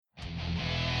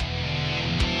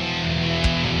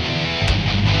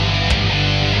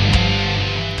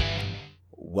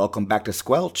Welcome back to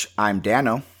Squelch. I'm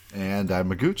Dano. And I'm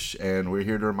Magooch, and we're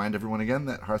here to remind everyone again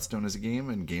that Hearthstone is a game,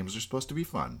 and games are supposed to be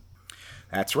fun.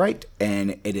 That's right,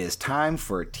 and it is time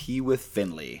for Tea with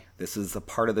Finley. This is the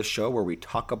part of the show where we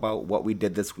talk about what we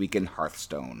did this week in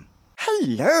Hearthstone.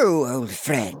 Hello, old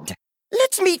friend.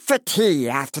 Let's meet for tea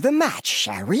after the match,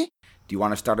 shall we? Do you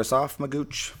want to start us off,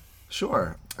 Magooch?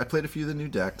 Sure. I played a few of the new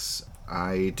decks.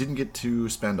 I didn't get to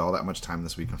spend all that much time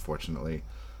this week, unfortunately.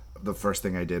 The first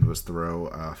thing I did was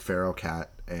throw Feral Cat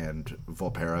and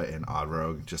Volpera in Odd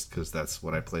Rogue, just because that's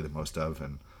what I play the most of,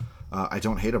 and I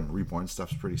don't hate them. Reborn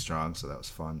stuff's pretty strong, so that was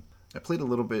fun. I played a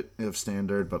little bit of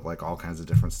Standard, but like all kinds of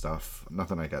different stuff.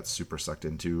 Nothing I got super sucked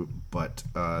into, but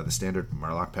the Standard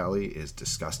Murloc Pally is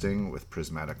disgusting with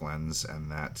Prismatic Lens,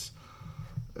 and that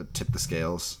tipped the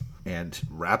scales. And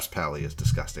Raps Pally is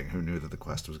disgusting. Who knew that the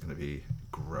quest was going to be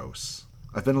gross?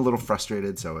 I've been a little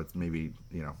frustrated, so it's maybe,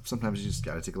 sometimes you just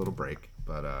got to take a little break,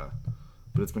 but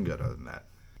it's been good other than that.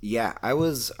 Yeah,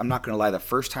 I'm not going to lie, the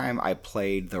first time I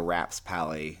played the Raps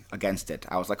Pally against it,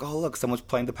 I was like, oh, look, someone's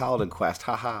playing the Paladin quest,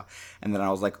 haha. And then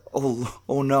I was like, oh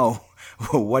no,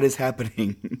 what is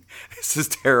happening? This is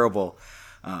terrible.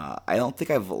 I don't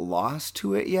think I've lost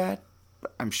to it yet.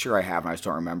 I'm sure I have, and I just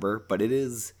don't remember, but it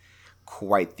is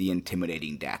quite the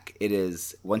intimidating deck. It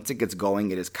is, once it gets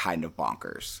going, it is kind of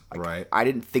bonkers. Right. I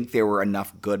didn't think there were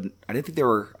enough good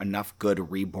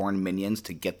reborn minions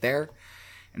to get there.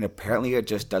 And apparently it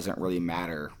just doesn't really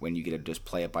matter when you get to just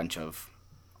play a bunch of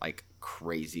like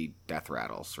crazy death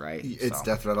rattles, right? It's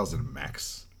death rattles and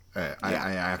mechs. I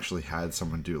actually had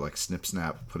someone do like Snip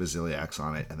Snap, put a Ziliax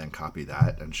on it, and then copy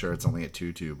that. And sure, it's only a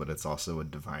 2/2, but it's also a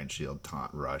Divine Shield,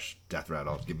 Taunt, Rush, Death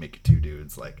Rattle. You make it 2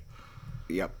 dudes.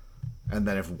 Yep. And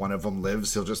then if one of them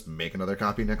lives, he'll just make another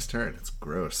copy next turn. It's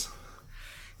gross.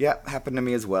 Yeah, happened to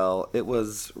me as well. It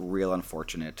was real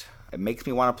unfortunate. It makes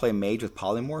me want to play Mage with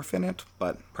Polymorph in it,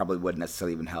 but probably wouldn't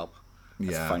necessarily even help.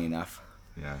 That's funny enough.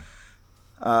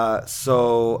 Yeah.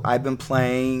 So I've been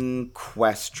playing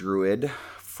Quest Druid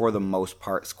for the most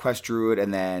part. Quest Druid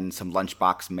and then some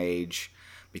Lunchbox Mage,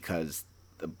 because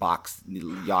the box,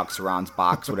 Yogg-Saron's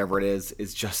box, whatever it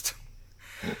is just...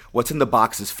 What's in the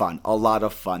box is fun. A lot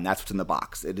of fun. That's what's in the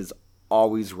box. It is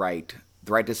always right.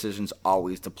 The right decision is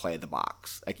always to play the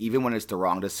box. Like, even when it's the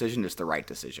wrong decision, it's the right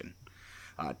decision.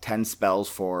 10 spells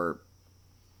for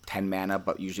 10 mana,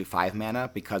 but usually 5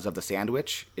 mana because of the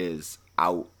sandwich is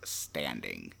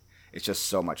outstanding. It's just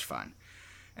so much fun.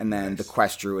 And then the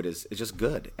Quest Druid is just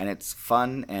good. And it's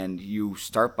fun, and you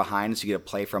start behind, so you get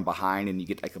to play from behind, and you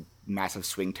get like a massive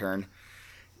swing turn.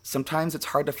 Sometimes it's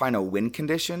hard to find a win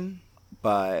condition,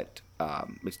 but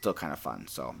it's still kind of fun.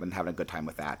 So I've been having a good time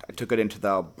with that. I took it into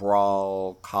the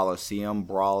Brawliseum,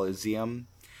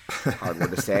 hard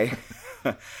word to say.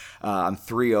 I'm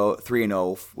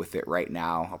 3-0 with it right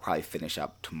now. I'll probably finish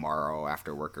up tomorrow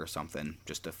after work or something,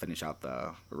 just to finish out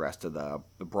the rest of the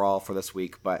Brawl for this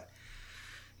week. But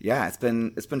yeah, it's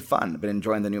been fun. I've been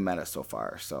enjoying the new meta so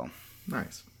far. So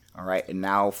Nice. All right, and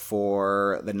now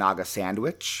for the Naga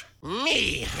Sandwich.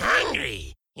 Me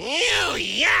hungry. You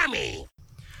yummy.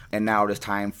 And now it is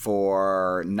time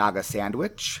for Naga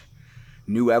Sandwich.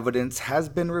 New evidence has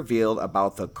been revealed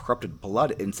about the corrupted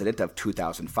blood incident of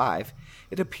 2005.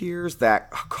 It appears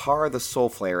that Hakar the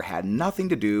Soulflayer had nothing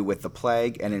to do with the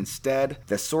plague, and instead,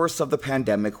 the source of the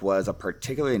pandemic was a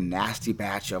particularly nasty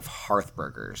batch of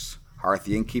Hearthburgers. Hearth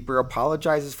the Innkeeper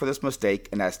apologizes for this mistake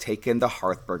and has taken the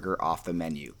Hearthburger off the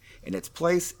menu. In its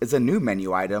place is a new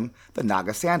menu item, the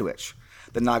Naga Sandwich.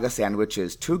 The Naga Sandwich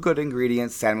is 2 good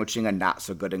ingredients sandwiching a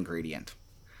not-so-good ingredient.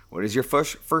 What is your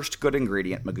first good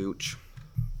ingredient, Magooch?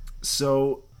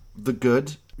 So, the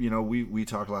good, we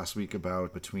talked last week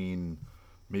about between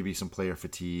maybe some player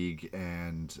fatigue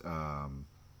and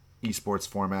esports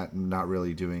format not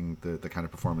really doing the kind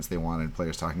of performance they wanted,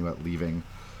 players talking about leaving.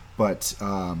 But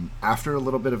after a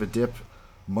little bit of a dip,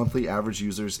 monthly average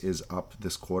users is up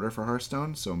this quarter for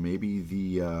Hearthstone, so maybe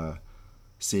the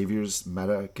Saviors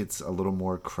meta gets a little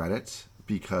more credit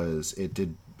because it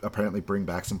did apparently bring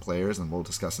back some players, and we'll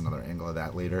discuss another angle of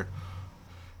that later.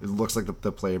 It looks like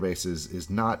the player base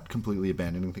is not completely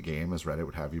abandoning the game, as Reddit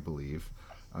would have you believe.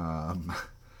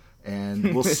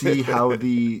 And we'll see how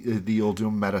the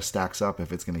Uldum meta stacks up,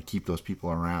 if it's going to keep those people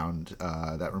around.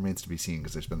 That remains to be seen,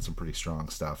 because there's been some pretty strong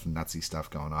stuff, nutsy stuff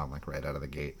going on like right out of the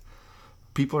gate.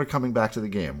 People are coming back to the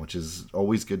game, which is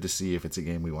always good to see if it's a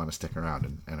game we want to stick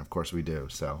around, and of course we do.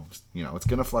 So, it's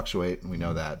going to fluctuate, and we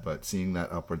know that, but seeing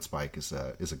that upward spike is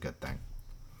a good thing.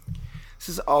 This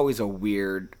is always a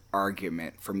weird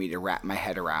argument for me to wrap my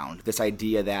head around. This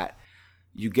idea that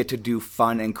you get to do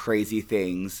fun and crazy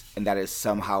things, and that is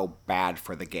somehow bad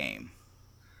for the game.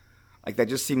 Like, that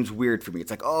just seems weird for me. It's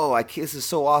like, oh, this is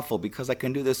so awful because I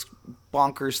can do this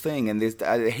bonkers thing, and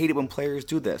I hate it when players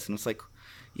do this. And it's like,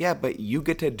 yeah, but you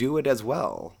get to do it as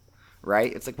well,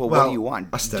 right? It's like, well, what do you want?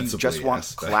 Do you just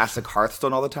want classic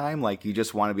Hearthstone all the time? Like, you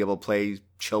just want to be able to play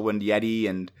Chillwind Yeti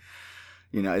and,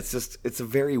 it's a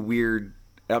very weird,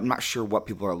 I'm not sure what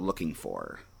people are looking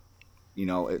for.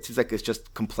 It seems like it's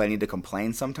just complaining to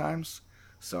complain sometimes.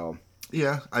 So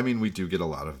yeah, I mean, we do get a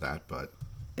lot of that, but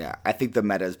yeah, I think the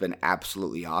meta has been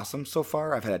absolutely awesome so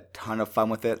far. I've had a ton of fun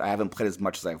with it. I haven't played as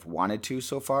much as I've wanted to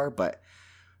so far, but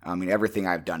I mean, everything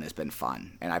I've done has been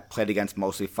fun. And I've played against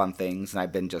mostly fun things, and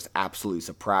I've been just absolutely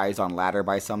surprised on ladder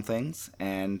by some things,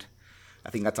 and I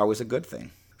think that's always a good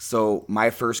thing. So my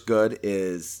first good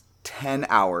is 10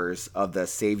 hours of the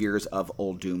Saviors of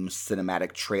Uldum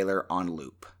cinematic trailer on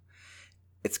loop.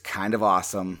 It's kind of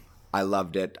awesome. I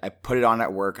loved it. I put it on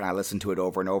at work, and I listened to it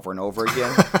over and over and over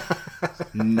again.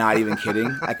 Not even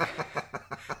kidding.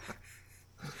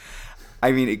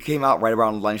 I mean, it came out right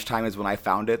around lunchtime is when I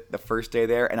found it the first day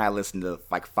there, and I listened to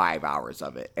like 5 hours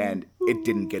of it, and it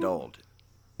didn't get old.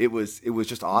 It was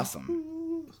just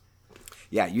awesome.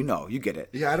 Yeah, you get it.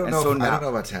 Yeah, I don't know. I don't know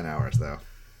about 10 hours though.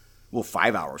 Well,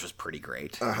 5 hours is pretty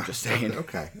great. I'm just saying.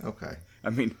 Okay. I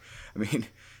mean,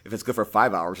 if it's good for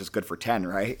 5 hours, it's good for 10,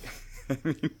 right?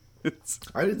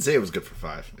 I didn't say it was good for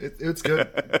 5. It's good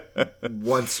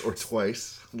once or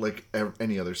twice, like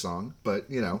any other song. But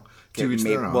to each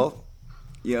their own. Well,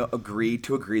 agree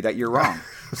to agree that you're wrong.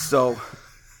 So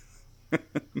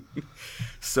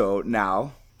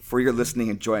now, for your listening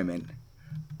enjoyment,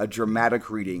 a dramatic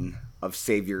reading of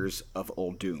Saviors of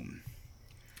Uldum.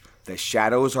 The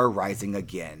shadows are rising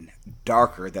again,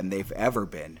 darker than they've ever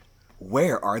been.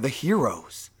 Where are the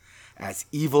heroes? As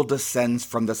evil descends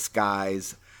from the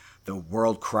skies, the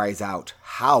world cries out,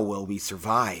 how will we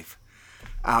survive?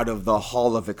 Out of the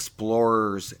hall of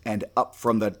explorers and up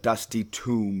from the dusty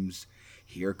tombs,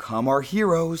 here come our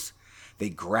heroes. They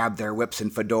grab their whips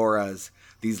and fedoras.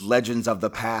 These legends of the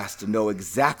past know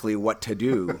exactly what to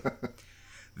do.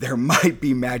 There might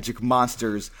be magic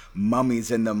monsters,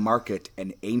 mummies in the market,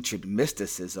 and ancient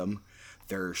mysticism.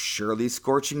 There's surely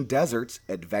scorching deserts,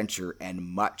 adventure, and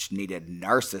much-needed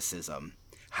narcissism.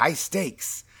 High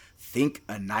stakes. Think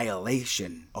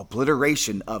annihilation,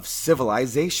 obliteration of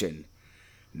civilization.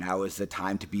 Now is the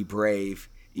time to be brave.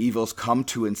 Evil's come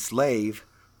to enslave,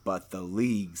 but the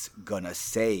League's gonna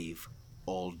save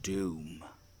Uldum.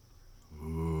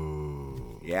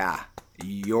 Ooh. Yeah,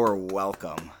 you're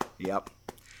welcome. Yep.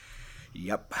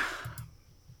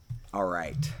 All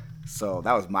right. So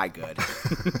that was my good.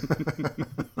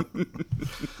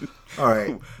 All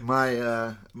right,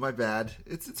 my bad.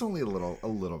 It's only a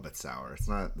little bit sour.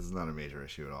 This is not a major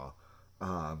issue at all.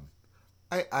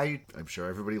 I'm sure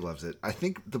everybody loves it. I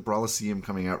think the Brawliseum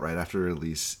coming out right after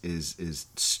release is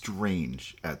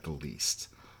strange at the least.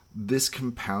 This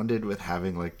compounded with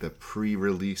having like the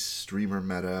pre-release streamer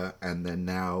meta, and then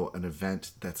now an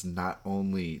event that's not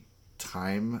only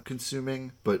time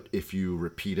consuming, but if you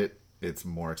repeat it, it's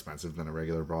more expensive than a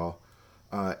regular Brawl.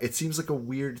 It seems like a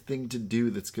weird thing to do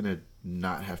that's going to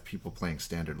not have people playing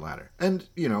standard ladder. And,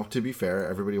 to be fair,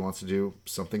 everybody wants to do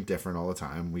something different all the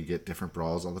time. We get different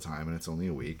Brawls all the time, and it's only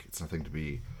a week. It's nothing to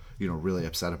be, really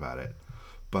upset about it.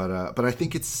 But I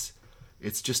think it's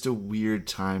just a weird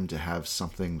time to have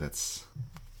something that's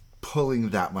pulling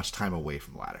that much time away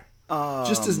from ladder.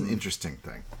 Just as an interesting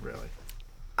thing, really.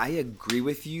 I agree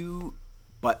with you,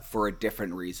 but for a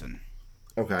different reason.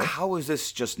 Okay. How is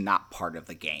this just not part of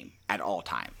the game at all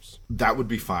times? That would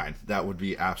be fine. That would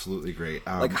be absolutely great.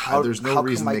 There's no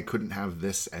reason they couldn't have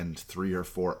this and 3 or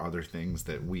 4 other things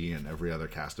that we and every other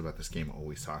cast about this game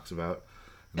always talks about.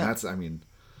 And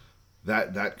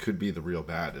that could be the real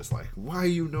bad, is like, why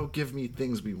give me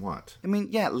things we want? I mean,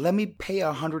 yeah, let me pay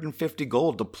 150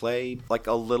 gold to play like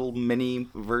a little mini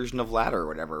version of ladder or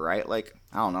whatever, right? Like,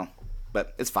 I don't know,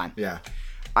 but it's fine. Yeah.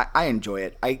 I enjoy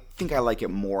it. I think I like it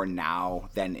more now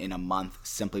than in a month,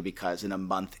 simply because in a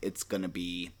month it's going to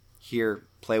be, here,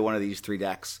 play one of these 3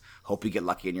 decks, hope you get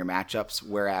lucky in your matchups,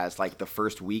 whereas like the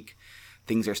first week,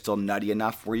 things are still nutty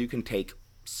enough where you can take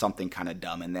something kind of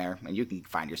dumb in there, and you can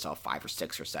find yourself 5 or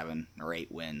 6 or 7 or 8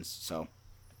 wins. So,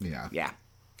 yeah.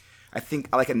 I think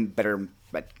I like it better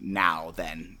but now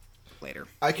than later.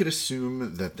 I could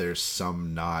assume that there's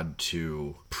some nod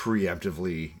to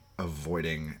preemptively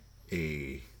avoiding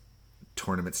a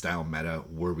tournament style meta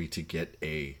were we to get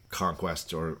a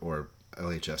Conquest or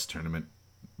LHS tournament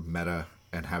meta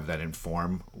and have that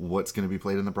inform what's going to be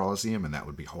played in the Brawliseum, and that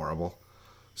would be horrible.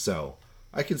 So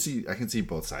I can see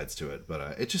both sides to it,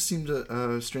 but it just seemed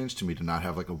strange to me to not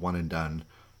have like a one and done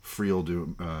Friel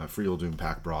Doom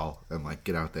Pack Brawl and like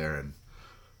get out there and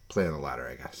play on the ladder,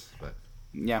 I guess. But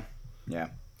yeah.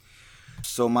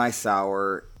 So my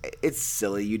sour, it's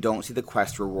silly. You don't see the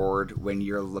quest reward when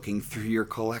you're looking through your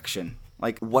collection.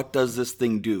 Like, what does this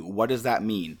thing do? What does that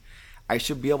mean? I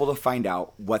should be able to find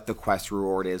out what the quest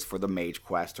reward is for the mage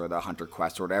quest or the hunter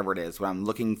quest or whatever it is when I'm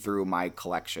looking through my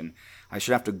collection. I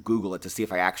should have to Google it to see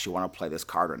if I actually want to play this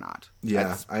card or not. Yeah,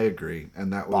 That's I agree,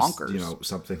 and that was bonkers.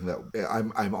 something that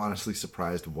I'm honestly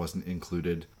surprised wasn't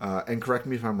included. And correct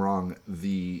me if I'm wrong.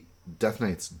 The Death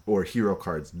Knights or hero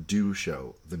cards do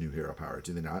show the new hero power,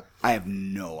 do they not? I have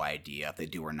no idea if they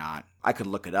do or not. I could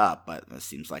look it up, but it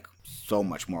seems like so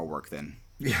much more work than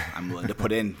I'm willing to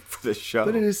put in for this show.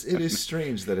 But it is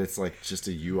strange that it's like just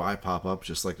a UI pop up,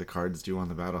 just like the cards do on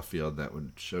the battlefield, that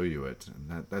would show you it,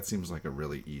 and that seems like a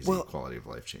really easy quality of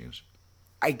life change.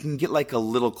 I can get like a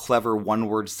little clever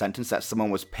one-word sentence that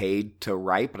someone was paid to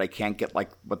write, but I can't get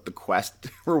like what the quest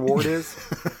reward is.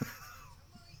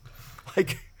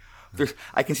 Like,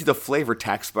 I can see the flavor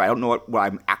text, but I don't know what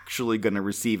I'm actually going to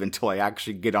receive until I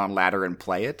actually get on ladder and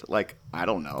play it. Like, I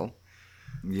don't know.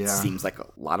 Yeah. It seems like a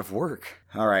lot of work.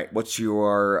 All right, what's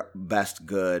your best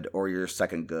good or your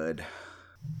second good?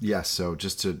 Yeah, so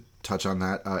just to touch on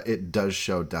that, it does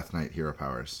show Death Knight hero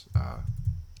powers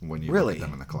when you Really? look at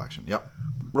them in the collection. Yep.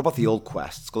 What about the old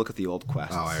quests? Go look at the old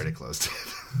quests. Oh, I already closed it.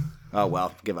 Oh,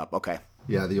 well, give up. Okay.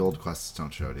 Yeah, the old quests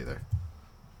don't show it either.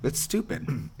 It's stupid.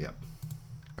 Yep.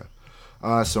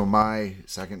 So my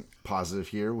second positive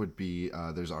here would be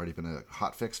there's already been a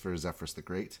hotfix for Zephyrus the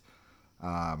Great,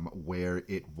 where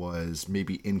it was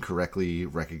maybe incorrectly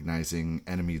recognizing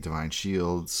enemy divine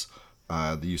shields,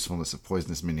 the usefulness of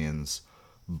poisonous minions,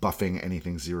 buffing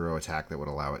anything 0 attack that would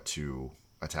allow it to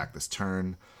attack this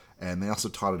turn. And they also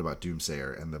taught it about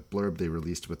Doomsayer, and the blurb they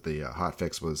released with the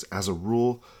hotfix was, as a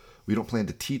rule, we don't plan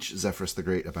to teach Zephyrus the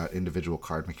Great about individual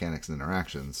card mechanics and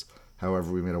interactions.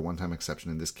 However, we made a one-time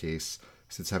exception in this case,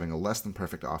 since having a less than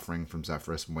perfect offering from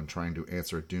Zephyrus when trying to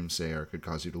answer a Doomsayer could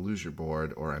cause you to lose your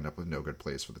board or end up with no good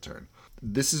plays for the turn.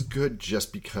 This is good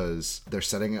just because they're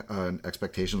setting an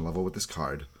expectation level with this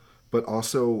card, but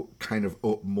also kind of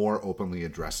more openly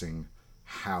addressing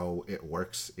how it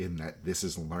works, in that this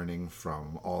is learning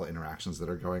from all interactions that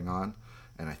are going on.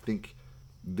 And I think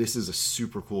this is a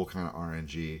super cool kind of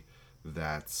RNG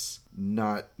that's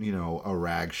not, a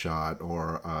rag shot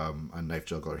or a knife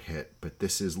juggler hit, but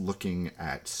this is looking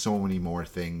at so many more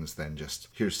things than just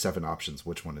here's 7 options,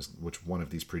 which one of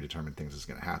these predetermined things is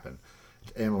going to happen.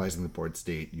 Analyzing the board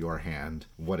state, your hand,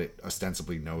 what it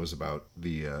ostensibly knows about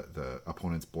the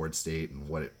opponent's board state and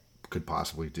what it could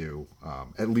possibly do,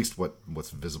 at least what's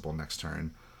visible next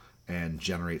turn, and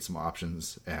generate some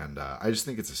options. And I just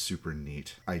think it's a super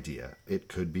neat idea. It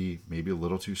could be maybe a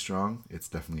little too strong. It's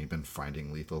definitely been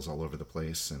finding lethals all over the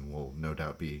place, and will no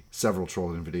doubt be several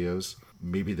trolling videos.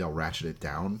 Maybe they'll ratchet it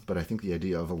down, but I think the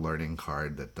idea of a learning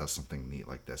card that does something neat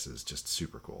like this is just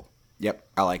super cool. Yep,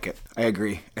 I like it. I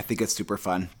agree. I think it's super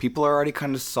fun. People are already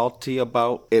kind of salty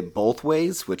about it both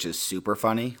ways, which is super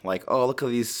funny. Like, oh, look at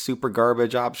these super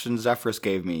garbage options Zephyrus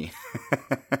gave me.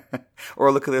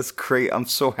 Or look at this crate. I'm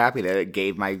so happy that it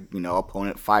gave my,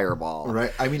 opponent Fireball.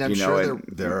 Right. I mean, I'm sure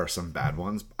there are some bad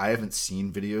ones. I haven't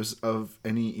seen videos of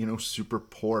any, super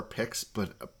poor picks,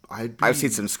 but I've seen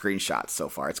some screenshots so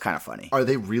far. It's kind of funny. Are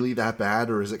they really that bad,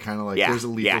 or is it kind of like there's a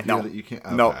lethal here that you can't?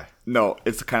 Okay. No.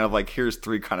 It's kind of like, here's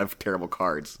 3 kind of terrible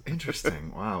cards.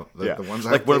 Interesting. Wow. The ones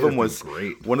like I one of them played was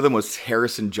great. One of them was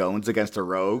Harrison Jones against a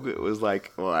rogue. It was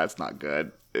like, well, that's not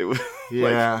good. It was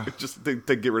like, just to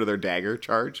get rid of their dagger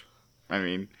charge. I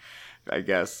mean, I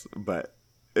guess, but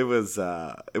it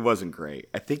wasn't great.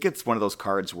 I think it's one of those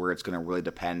cards where it's going to really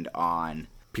depend on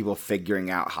people figuring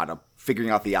out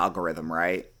the algorithm,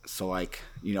 right? So like,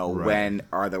 when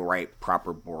are the right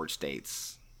proper board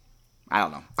states? I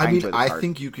don't know. I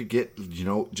think you could get,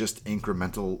 just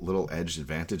incremental little edge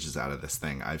advantages out of this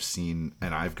thing. I've seen,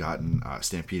 and I've gotten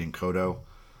Stampede and Kodo,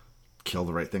 kill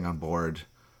the right thing on board.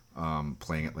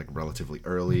 Playing it like relatively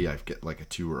early, I get like a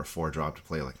 2 or a 4 drop to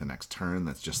play like the next turn.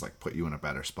 That's just like put you in a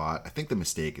better spot. I think the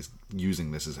mistake is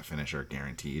using this as a finisher,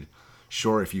 guaranteed.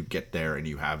 Sure, if you get there and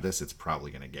you have this, it's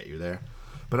probably going to get you there.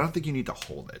 But I don't think you need to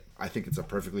hold it. I think it's a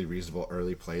perfectly reasonable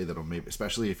early play that'll maybe,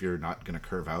 especially if you're not going to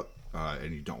curve out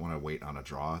and you don't want to wait on a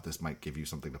draw. This might give you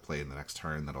something to play in the next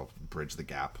turn that'll bridge the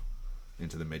gap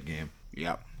into the mid game.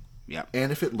 Yep.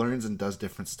 And if it learns and does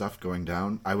different stuff going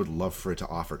down, I would love for it to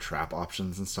offer trap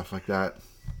options and stuff like that.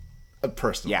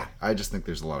 Personally, I just think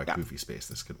there's a lot of goofy space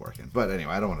this could work in. But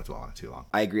anyway, I don't want to dwell on it too long.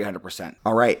 I agree 100%.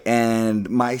 All right, and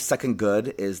my second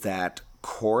good is that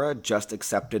Cora just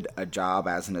accepted a job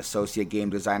as an associate game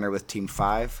designer with Team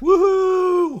 5.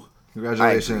 Woohoo!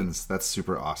 Congratulations. That's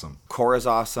super awesome. Cora's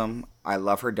awesome. I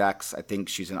love her decks. I think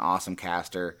she's an awesome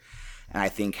caster. And I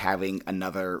think having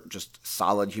another just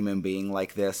solid human being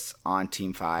like this on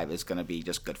Team 5 is going to be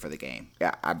just good for the game.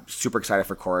 Yeah, I'm super excited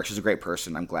for Cora. She's a great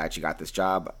person. I'm glad she got this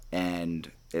job. And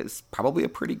it's probably a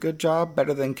pretty good job,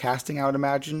 better than casting, I would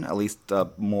imagine. At least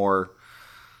a more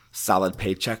solid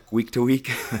paycheck week to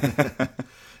week.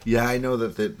 Yeah, I know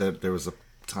that there was a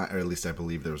time, or at least I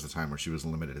believe there was a time where she was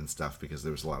limited in stuff because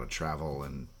there was a lot of travel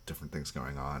and different things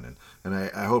going on. And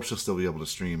I hope she'll still be able to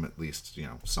stream at least,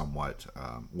 somewhat.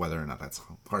 Whether or not that's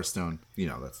Hearthstone,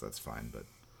 that's fine. But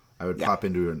I would pop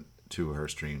into her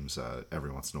streams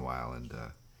every once in a while, and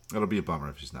it'll be a bummer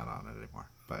if she's not on it anymore.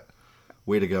 But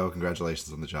way to go.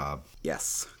 Congratulations on the job.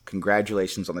 Yes,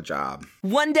 congratulations on the job.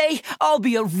 One day, I'll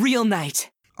be a real knight.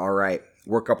 All right,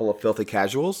 we're a couple of filthy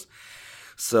casuals.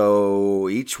 So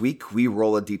each week we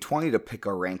roll a d20 to pick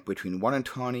a rank between 1 and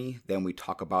 20. Then we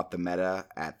talk about the meta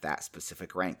at that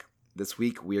specific rank. This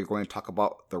week we are going to talk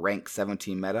about the rank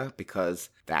 17 meta because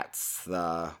that's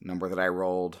the number that I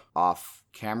rolled off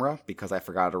camera because I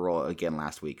forgot to roll it again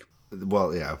last week.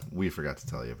 Well, yeah, we forgot to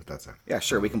tell you, but that's okay. Yeah,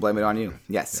 sure, we can blame it on you.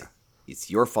 Yes, It's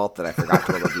your fault that I forgot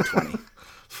to roll a d20.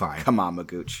 Fine. Come on,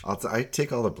 Magooch. I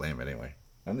take all the blame anyway.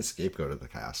 I'm the scapegoat of the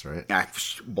cast, right?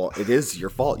 Well, it is your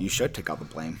fault. You should take out the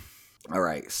blame. All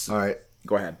right.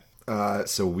 Go ahead.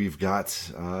 So we've got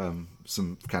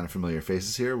some kind of familiar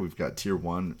faces here. We've got Tier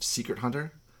 1 Secret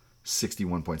Hunter,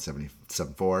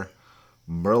 61.74.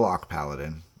 Murloc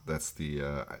Paladin. That's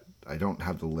the... I don't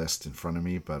have the list in front of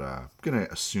me, but I'm going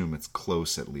to assume it's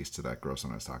close at least to that gross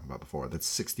one I was talking about before. That's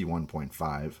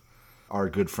 61.5. Our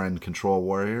good friend Control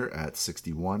Warrior at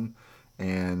 61.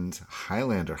 And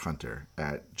Highlander Hunter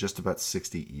at just about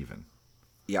 60 even.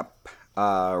 Yep.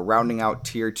 Rounding out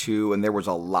Tier 2, and there was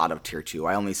a lot of Tier 2.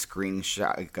 I only screen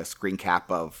cap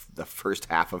of the first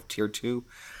half of Tier 2.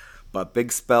 But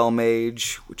Big Spell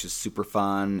Mage, which is super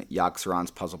fun. Yogg-Saron's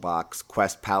Puzzle Box.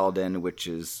 Quest Paladin, which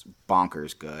is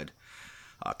bonkers good.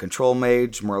 Control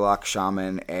Mage, Murloc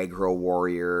Shaman, Aggro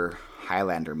Warrior,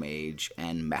 Highlander Mage,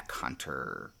 and Mech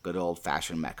Hunter. Good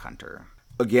old-fashioned Mech Hunter.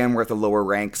 Again, we're at the lower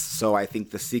ranks, so I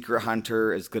think the Secret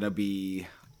Hunter is going to be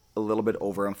a little bit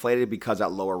overinflated because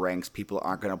at lower ranks, people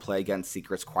aren't going to play against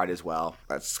Secrets quite as well.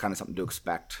 That's kind of something to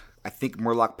expect. I think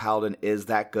Murloc Paladin is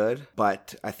that good,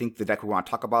 but I think the deck we want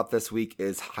to talk about this week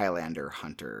is Highlander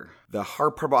Hunter. The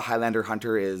hard part about Highlander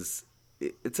Hunter is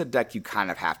it's a deck you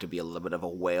kind of have to be a little bit of a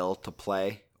whale to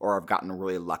play, or have gotten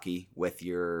really lucky with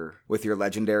your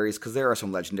legendaries, because there are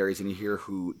some legendaries in here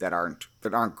that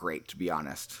aren't great, to be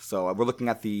honest. So we're looking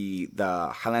at the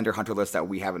Highlander Hunter list that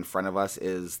we have in front of us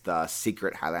is the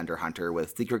Secret Highlander Hunter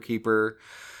with Secret Keeper,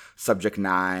 Subject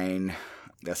 9,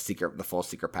 the full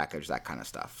Secret package, that kind of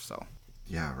stuff. So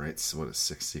yeah, right. So what is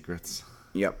 6 secrets?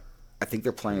 Yep, I think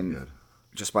they're playing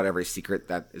just about every secret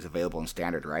that is available in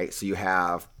Standard, right? So you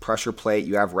have Pressure Plate,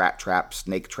 you have Rat Trap,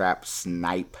 Snake Trap,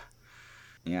 Snipe.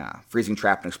 Yeah, Freezing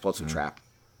Trap and Explosive Trap.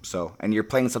 So, and you're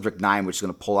playing Subject 9, which is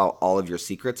going to pull out all of your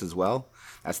secrets as well.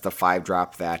 That's the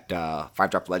 5-drop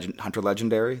Hunter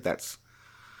Legendary. That's,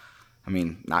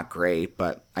 not great,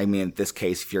 but in this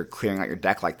case, if you're clearing out your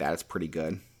deck like that, it's pretty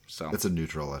good. So it's a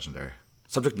neutral legendary.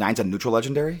 Subject 9's a neutral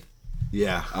legendary?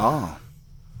 Yeah. Oh.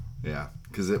 Yeah,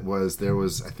 because there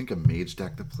was I think a mage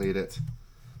deck that played it.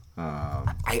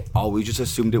 I always just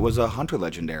assumed it was a Hunter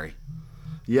Legendary.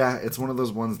 Yeah, it's one of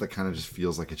those ones that kind of just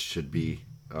feels like it should be.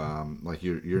 Like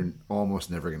you're almost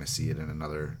never going to see it in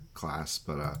another class,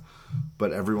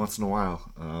 but every once in a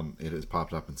while, it has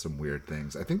popped up in some weird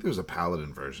things. I think there's a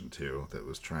Paladin version too that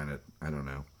was trying to. I don't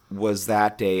know. Was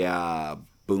that a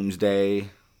Boomsday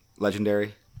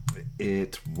Legendary?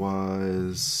 It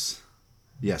was.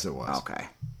 Yes, it was. Okay,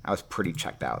 I was pretty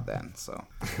checked out then. So.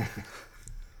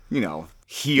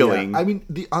 Healing.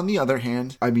 Yeah, on the other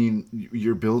hand,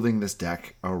 you're building this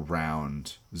deck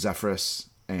around Zephrys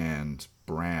and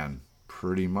Bran,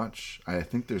 pretty much. I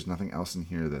think there's nothing else in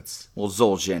here that's... Well,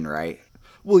 Zul'jin, right?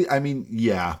 Well,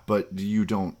 yeah, but you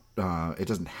don't... it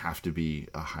doesn't have to be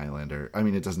a Highlander.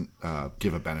 It doesn't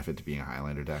give a benefit to being a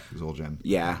Highlander deck, Zul'jin.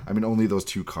 Yeah. Only those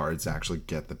 2 cards actually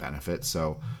get the benefit.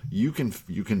 So you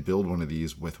can build one of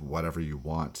these with whatever you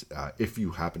want. If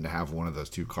you happen to have one of those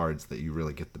 2 cards that you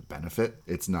really get the benefit,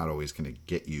 it's not always going to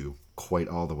get you quite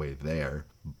all the way there.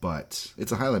 But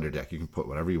it's a Highlander deck. You can put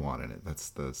whatever you want in it. That's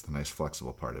the nice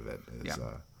flexible part of it.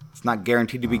 It's not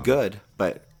guaranteed to be good,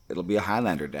 but it'll be a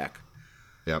Highlander deck.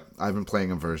 Yep, I've been playing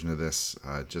a version of this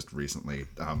just recently,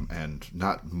 and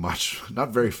not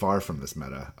very far from this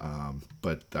meta.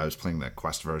 But I was playing the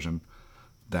Quest version,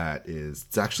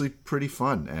 it's actually pretty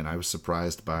fun, and I was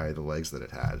surprised by the legs that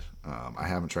it had. I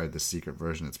haven't tried the secret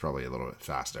version. It's probably a little bit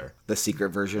faster. The secret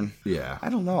version? Yeah. I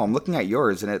don't know. I'm looking at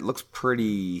yours, and it looks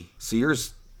pretty... So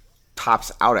yours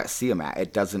tops out at Tiamat.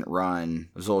 It doesn't run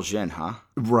Zul'jin, huh?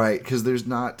 Right, because there's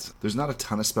not a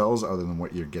ton of spells other than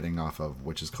what you're getting off of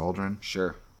Witch's Cauldron.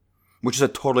 Sure. Which is a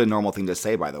totally normal thing to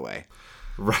say, by the way.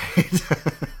 Right.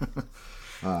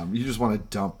 You just want to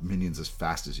dump minions as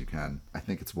fast as you can. I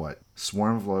think it's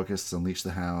Swarm of Locusts, Unleash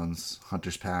the Hounds,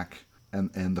 Hunter's Pack,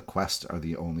 and the Quest are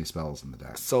the only spells in the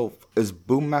deck. So is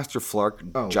Boommaster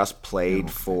Flark just played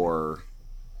for...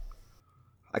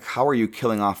 Like, how are you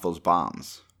killing off those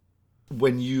bombs?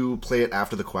 When you play it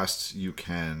after the quest, you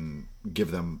can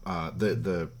give them...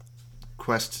 the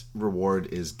quest reward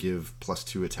is give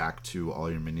 +2 attack to all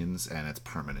your minions, and it's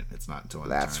permanent. It's not until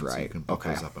end of turn. That's right. So you can put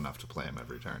those up enough to play them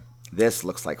every turn. This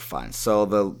looks like fun. So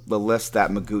the list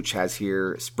that Magooch has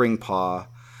here: Springpaw,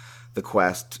 the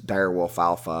Quest, Direwolf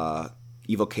Alpha,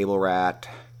 Evil Cable Rat,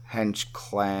 Hench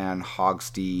Clan,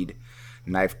 Hogsteed,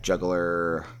 Knife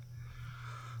Juggler.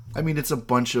 I mean, it's a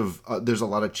bunch of... there's a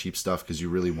lot of cheap stuff because you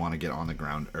really want to get on the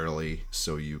ground early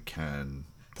so you can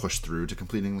push through to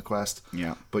completing the quest.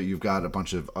 Yeah. But you've got a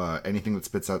bunch of... anything that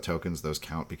spits out tokens, those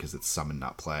count because it's summon,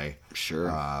 not play. Sure.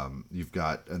 You've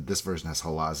got... this version has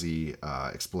Halazi,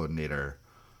 Explodinator,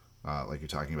 like you're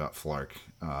talking about, Flark.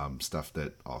 Stuff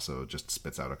that also just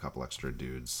spits out a couple extra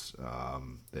dudes.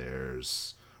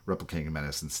 There's... Replicating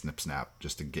Menace and Snip Snap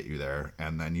just to get you there,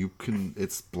 and then you can...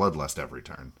 It's Bloodlust every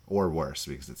turn, or worse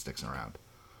because it sticks around,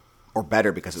 Or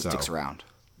better because it sticks around.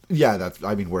 Yeah,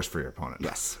 worse for your opponent.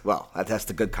 Yes. Well, that's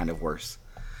the good kind of worse.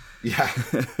 Yeah.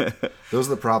 Those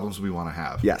are the problems we want to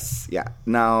have. Yes. Yeah.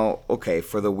 Now, okay,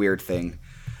 for the weird thing.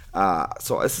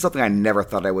 So this is something I never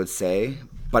thought I would say,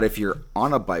 but if you're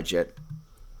on a budget,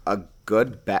 a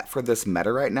good bet for this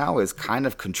meta right now is kind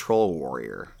of Control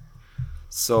Warrior.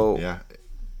 So... Yeah.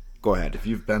 Go ahead. If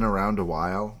you've been around a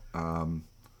while,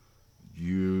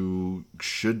 you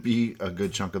should be a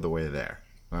good chunk of the way there.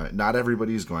 Not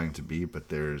everybody's going to be, but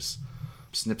there's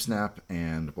Snip Snap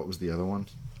and what was the other one?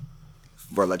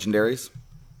 For legendaries?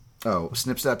 Oh,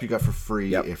 Snip Snap you got for free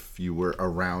Yep. if you were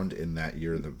around in that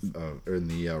year, or in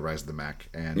the Rise of the Mech.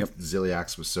 And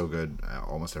Ziliax was so good,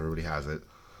 almost everybody has it.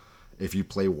 If you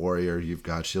play Warrior, you've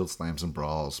got Shield Slams and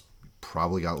Brawls.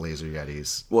 Probably got Laser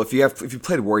Yetis. Well, if you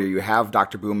played Warrior, you have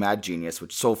Dr. Boom Mad Genius,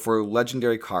 so for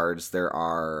legendary cards there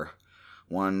are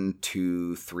 1,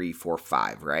 2, 3, 4,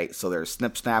 5, right? So there's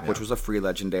Snip Snap, which was a free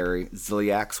legendary,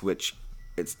 Ziliax, which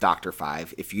it's Dr.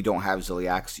 5. If you don't have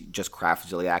Ziliax, you just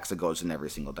craft Ziliax. It goes in every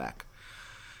single deck.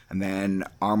 And then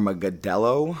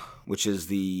Armageddon, which is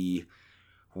the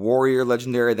Warrior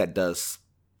legendary that does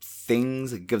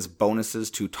things. It gives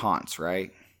bonuses to taunts,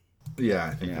 right? Yeah,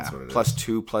 I think that's what it is.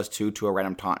 +2/+2 to a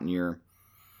random taunt in your...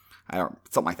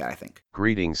 something like that, I think.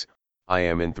 Greetings, I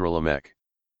am Enthralamek.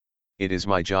 It is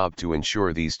my job to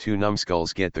ensure these two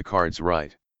numbskulls get the cards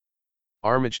right.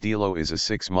 Armageddon is a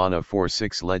 6-mana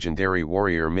 4/6 legendary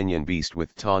warrior minion beast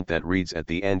with taunt that reads at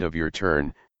the end of your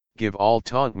turn, give all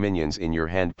taunt minions in your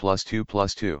hand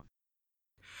 +2/+2.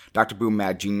 Dr. Boom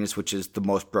Mad Genius, which is the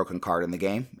most broken card in the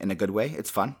game, in a good way. It's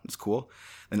fun. It's cool.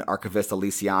 Then Archivist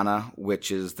Elysiana, which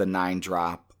is the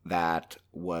 9-drop that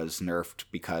was nerfed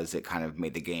because it kind of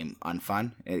made the game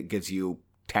unfun. It gives you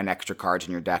 10 extra cards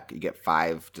in your deck. You get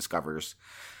 5 Discovers.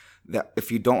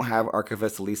 If you don't have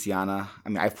Archivist Elysiana, I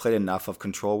mean, I've played enough of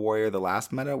Control Warrior the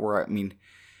last meta where, I mean,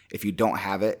 if you don't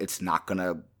have it, it's not going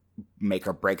to make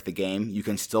or break the game. You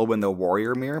can still win the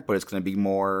Warrior Mirror, but it's going to be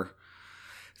more...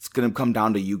 It's going to come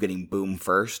down to you getting boom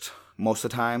first most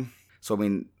of the time. So, I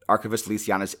mean, Archivist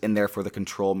Elysiana is in there for the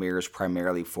control mirrors,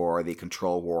 primarily for the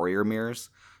Control Warrior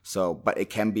mirrors. So, but it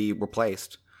can be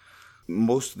replaced.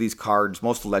 Most of these cards,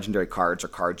 most of the legendary cards are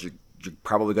cards you're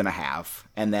probably going to have.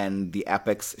 And then the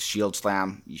epics, Shield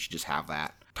Slam, you should just have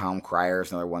that. Tom Crier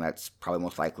is another one that's probably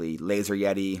most likely. Laser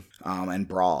Yeti, and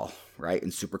Brawl, right?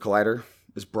 And Super Collider.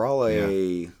 Is Brawl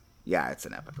a... Yeah, it's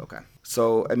an epic. Okay.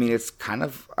 So, I mean, it's kind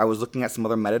of... I was looking at some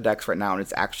other meta decks right now, and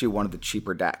it's actually one of the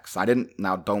cheaper decks.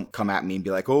 Now, don't come at me and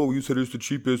be like, oh, you said it's the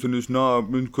cheapest, and it's not,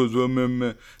 because... No, I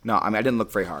mean, I didn't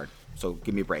look very hard, so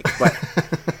give me a break. But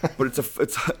but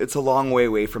it's a long way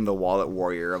away from the Wallet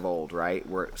Warrior of old, right?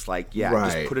 Where it's like,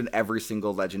 just put in every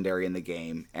single legendary in the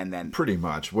game, and then... Pretty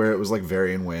much, where it was like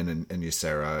Varian Win and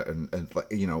Ysera,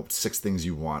 and 6 things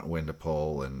you want Win to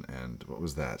pull, and what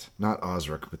was that? Not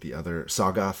Osric, but the other...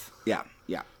 Sagoth? Yeah.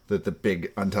 The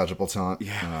big untouchable taunt.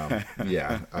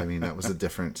 Yeah. I mean, that was a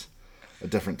different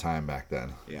time back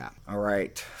then. Yeah. All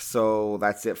right. So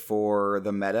that's it for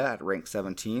the meta at rank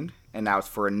 17. And now it's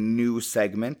for a new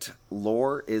segment.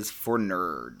 Lore is for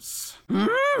nerds.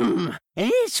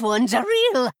 This one's a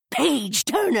real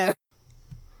page-turner.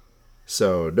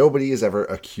 So nobody has ever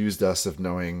accused us of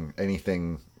knowing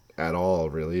anything at all,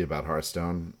 really, about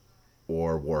Hearthstone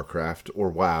or Warcraft or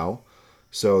WoW.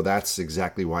 So that's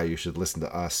exactly why you should listen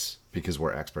to us, because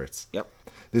we're experts. Yep.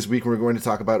 This week we're going to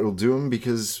talk about Uldum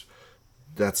because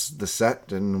that's the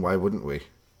set, and why wouldn't we?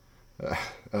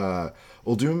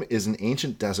 Uldum is an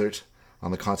ancient desert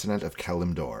on the continent of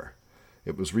Kalimdor.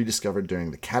 It was rediscovered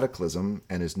during the Cataclysm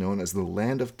and is known as the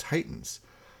Land of Titans,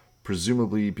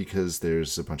 presumably because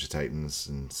there's a bunch of Titans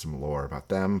and some lore about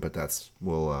them, but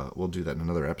we'll do that in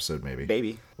another episode maybe.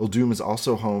 Baby. Uldum is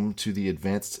also home to the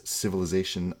advanced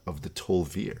civilization of the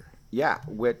Tol'vir. Yeah,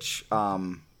 which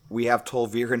we have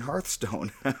Tol'vir in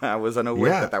Hearthstone. I was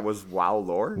unaware that was WoW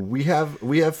lore. We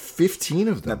have 15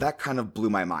 of them. Now that kind of blew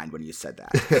my mind when you said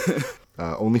that.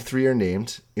 Only 3 are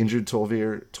named: Injured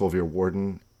Tol'vir, Tol'vir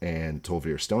Warden, and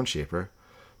Tol'vir Stoneshaper.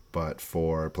 But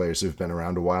for players who've been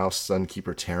around a while,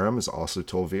 Sunkeeper Tarim is also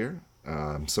Tol'vir.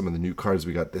 Some of the new cards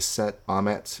we got this set,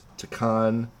 Amet,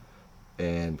 Takan,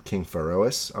 and King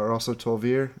Pharaohus are also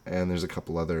Tol'vir. And there's a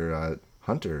couple other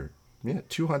hunter. Yeah,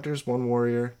 2 hunters, 1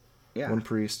 warrior, 1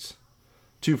 priest.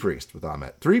 2 priests with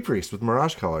Amet. 3 priests with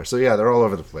Mirage Caller. So yeah, they're all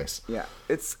over the place. Yeah,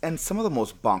 and some of the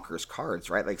most bonkers cards,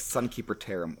 right? Like Sunkeeper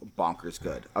Tarim, bonkers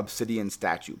good. Obsidian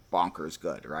Statue, bonkers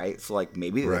good, right? So like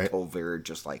maybe the Tol'vir are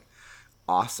just like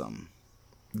awesome.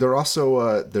 They're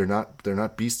also they're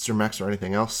not beasts or mechs or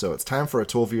anything else. So it's time for a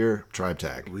Tol'vir tribe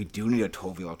tag. We do need a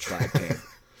Tol'vir tribe tag.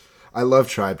 I love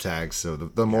tribe tags, so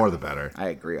the more the better. I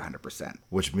agree 100%.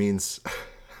 Which means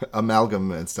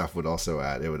amalgam and stuff would also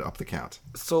add. It would up the count.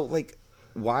 So like,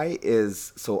 why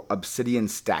is Obsidian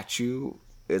Statue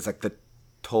is like the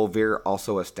Tol'vir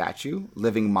also a statue,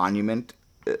 living monument?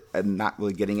 I'm not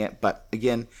really getting it, but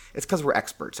again, it's because we're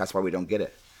experts. That's why we don't get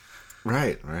it.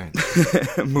 Right.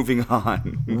 Moving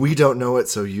on. We don't know it,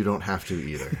 so you don't have to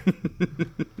either.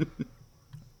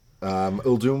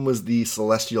 Uldum was the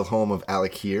celestial home of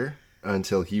Alakir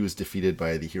until he was defeated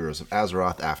by the heroes of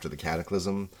Azeroth after the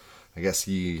Cataclysm. I guess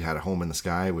he had a home in the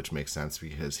sky, which makes sense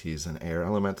because he's an air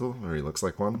elemental, or he looks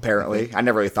like one. Apparently. I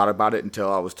never really thought about it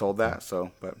until I was told that,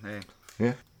 but hey.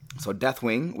 Yeah. So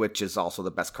Deathwing, which is also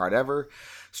the best card ever,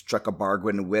 struck a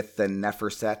bargain with the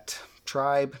Neferset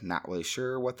tribe. Not really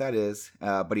sure what that is,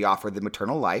 but he offered them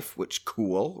eternal life, which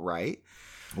cool, right?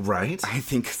 Right. I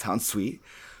think sounds sweet.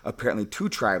 Apparently 2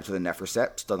 tribes of the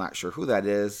Neferset, still not sure who that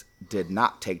is, did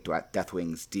not take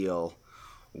Deathwing's deal.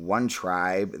 1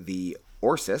 tribe, the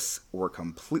Orsis, were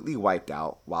completely wiped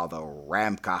out, while the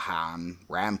Ramkahan,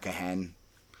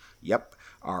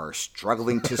 are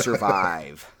struggling to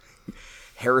survive.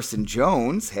 Harrison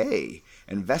Jones,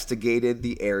 investigated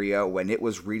the area when it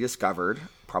was rediscovered,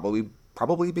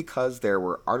 probably because there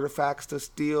were artifacts to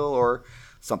steal or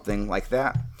something like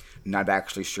that. Not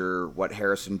actually sure what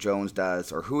Harrison Jones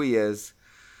does or who he is,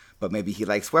 but maybe he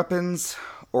likes weapons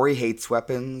or he hates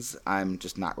weapons. I'm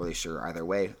just not really sure either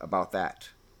way about that,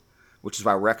 which is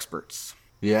why we're experts.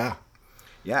 Yeah.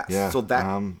 So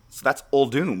that's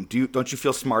Uldum. Don't you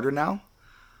feel smarter now?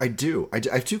 I do. I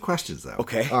have 2 questions though.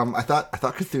 Okay. I thought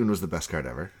Cthulhu was the best card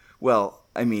ever. Well,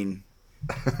 I mean,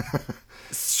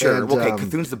 sure. And,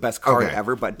 Cthulhu's the best card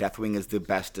ever, but Deathwing is the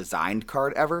best designed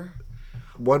card ever.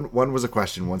 One was a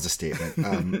question, one's a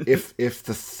statement. If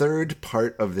the third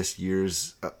part of this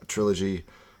year's trilogy,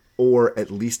 or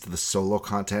at least the solo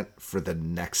content for the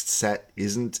next set,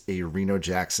 isn't a Reno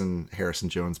Jackson, Harrison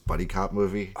Jones buddy cop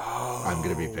movie, I'm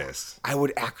going to be pissed. I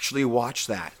would actually watch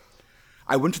that.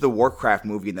 I went to the Warcraft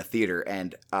movie in the theater,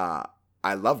 and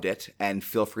I loved it, and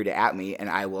feel free to at me,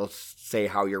 and I will say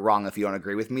how you're wrong if you don't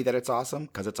agree with me that it's awesome,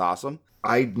 because it's awesome.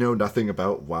 I know nothing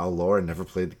about WoW lore and never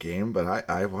played the game, but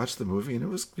I watched the movie, and it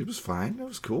was fine. It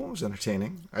was cool. It was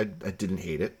entertaining. I didn't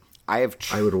hate it. I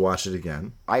would watch it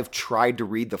again. I've tried to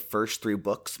read the first 3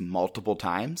 books multiple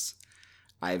times.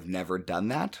 I've never done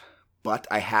that, but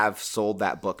I have sold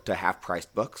that book to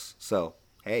half-priced books, so,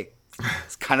 hey,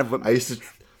 it's kind of what...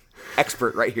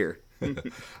 expert right here.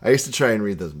 I used to try and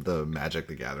read the Magic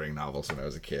the Gathering novels when I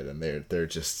was a kid, and they're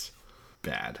just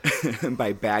bad.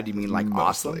 By bad, you mean like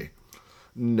Mostly. Awesome?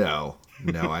 No,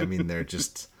 I mean they're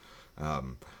just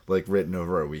like written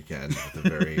over a weekend with a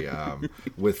very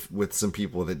with some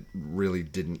people that really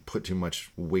didn't put too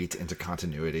much weight into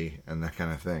continuity and that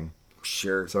kind of thing.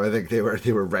 Sure. So I think they were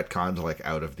retconned like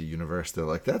out of the universe. They're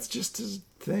like, that's just a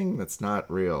thing that's not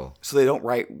real. So they don't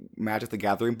write Magic the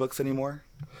Gathering books anymore?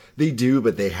 They do,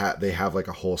 but they have like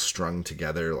a whole strung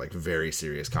together like very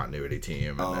serious continuity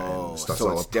team, and stuff's so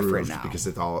all it's different approved now because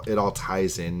it all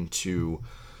ties into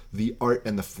the art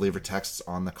and the flavor texts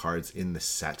on the cards in the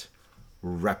set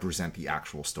represent the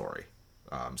actual story.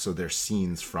 So they're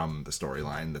scenes from the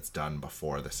storyline that's done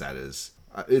before the set is...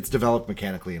 it's developed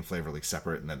mechanically and flavorly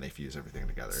separate, and then they fuse everything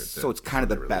together. So it's kind of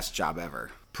the best job ever.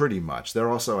 Pretty much. They're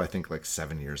also, I think, like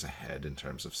 7 years ahead in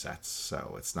terms of sets,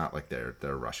 so it's not like they're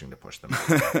rushing to push them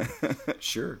out.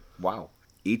 Sure. Wow.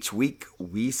 Each week,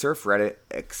 we surf Reddit,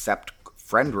 accept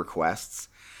friend requests,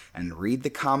 and read the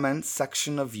comments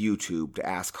section of YouTube to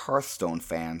ask Hearthstone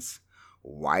fans,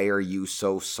 why are you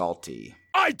so salty?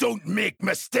 I don't make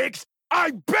mistakes!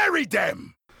 I bury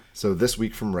them! So this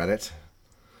week from Reddit,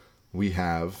 we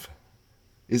have...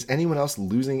 Is anyone else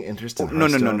losing interest in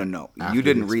Hearthstone? No. You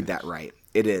didn't read that right.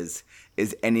 It is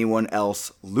anyone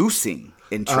else losing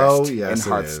interest in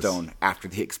Hearthstone after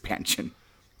the expansion?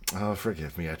 Oh,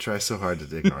 forgive me. I try so hard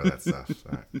to ignore that stuff.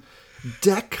 Right.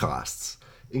 Deck costs.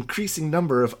 Increasing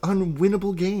number of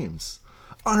unwinnable games.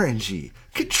 RNG.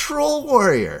 Control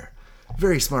Warrior.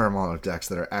 Very smart amount of decks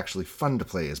that are actually fun to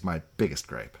play is my biggest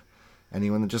gripe.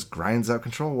 Anyone that just grinds out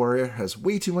Control Warrior has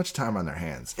way too much time on their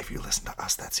hands. If you listen to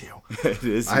us, that's you. It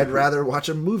is. I'd rather watch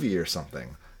a movie or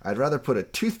something. I'd rather put a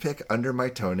toothpick under my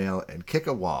toenail and kick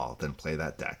a wall than play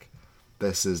that deck.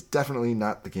 This is definitely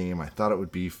not the game I thought it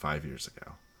would be 5 years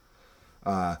ago.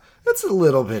 It's a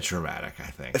little bit dramatic,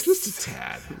 I think. Just a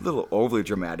tad. A little overly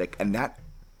dramatic, and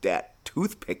that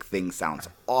toothpick thing sounds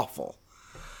awful.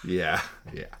 Yeah.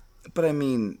 But I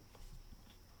mean,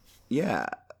 yeah,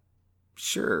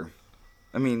 sure.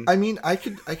 I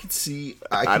could see.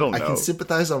 I don't know. I can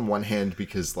sympathize on one hand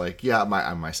because, like, yeah,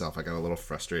 I myself, I got a little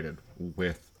frustrated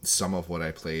with some of what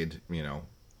I played.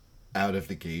 Out of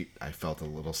the gate, I felt a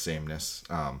little sameness.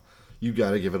 You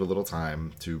got to give it a little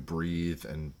time to breathe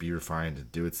and be refined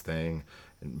and do its thing,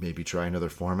 and maybe try another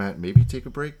format. Maybe take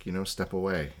a break. Step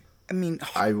away.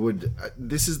 I would.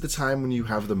 This is the time when you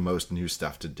have the most new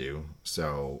stuff to do.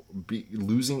 So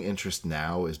losing interest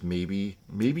now is maybe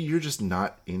you're just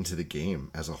not into the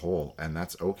game as a whole, and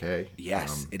that's okay.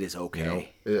 Yes, it is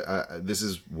okay. This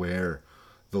is where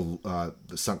the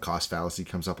sunk cost fallacy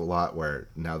comes up a lot. Where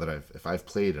now that if I've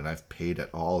played and I've paid at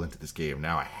all into this game,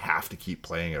 now I have to keep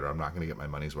playing it, or I'm not going to get my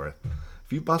money's worth.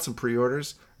 If you bought some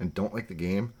pre-orders and don't like the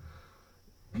game,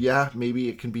 yeah, maybe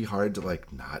it can be hard to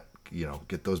not.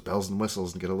 Get those bells and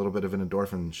whistles and get a little bit of an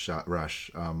endorphin shot rush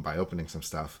by opening some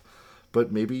stuff.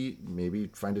 But maybe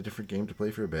find a different game to play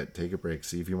for a bit. Take a break.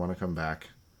 See if you want to come back.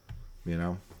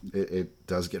 It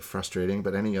does get frustrating,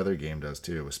 but any other game does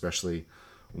too, especially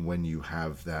when you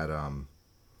have that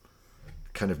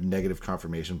kind of negative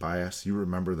confirmation bias. You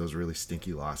remember those really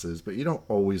stinky losses, but you don't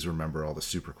always remember all the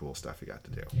super cool stuff you got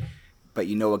to do. But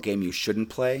you know what game you shouldn't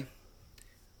play?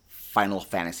 Final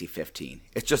Fantasy 15.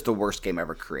 It's just the worst game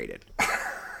ever created.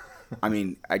 I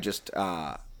beat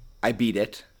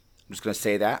it. I'm just going to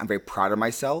say that. I'm very proud of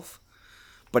myself.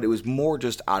 But it was more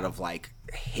just out of,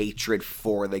 hatred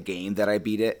for the game that I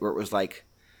beat it, where it was like...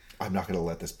 I'm not going to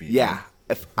let this beat me.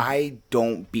 If I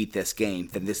don't beat this game,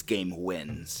 then this game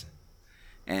wins.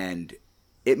 And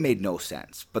it made no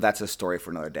sense. But that's a story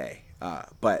for another day.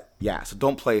 So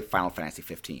don't play Final Fantasy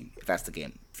 15 if that's the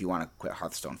game. If you want to quit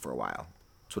Hearthstone for a while.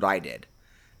 That's what I did.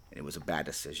 And it was a bad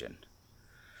decision.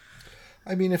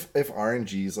 If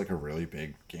RNG is a really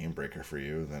big game breaker for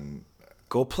you, then...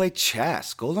 Go play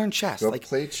chess. Go learn chess. Go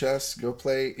play chess. Go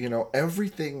play...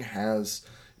 everything has...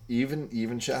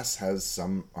 Even chess has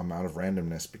some amount of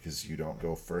randomness because you don't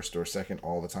go first or second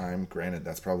all the time. Granted,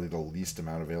 that's probably the least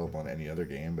amount available in any other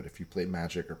game, but if you play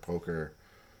Magic or poker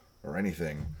or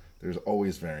anything, there's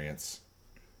always variance.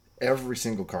 Every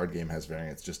single card game has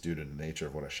variance just due to the nature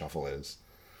of what a shuffle is.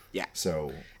 Yeah.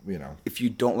 So, if you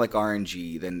don't like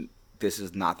RNG, then this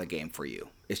is not the game for you.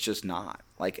 It's just not.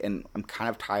 And I'm kind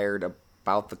of tired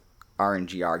about the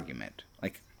RNG argument.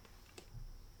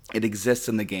 It exists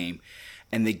in the game,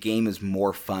 and the game is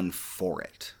more fun for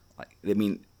it.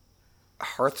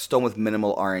 Hearthstone with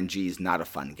minimal RNG is not a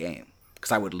fun game,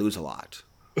 because I would lose a lot.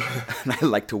 And I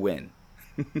like to win.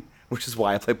 Which is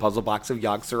why I play Puzzle Box of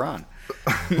Yogg-Saron.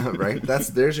 Right?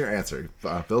 There's your answer.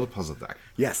 Build a puzzle deck.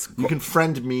 Yes. You can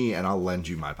friend me, and I'll lend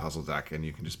you my puzzle deck, and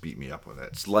you can just beat me up with it.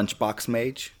 It's Lunchbox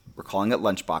Mage. We're calling it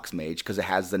Lunchbox Mage because it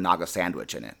has the Naga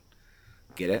sandwich in it.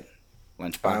 Get it?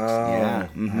 Lunchbox. Yeah.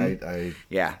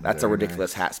 Mm-hmm. That's a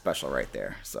ridiculous hat special right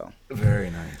there. So very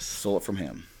nice. Stole it from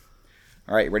him.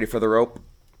 All right, ready for the rope?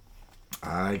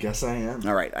 I guess I am.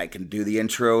 All right, I can do the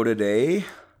intro today.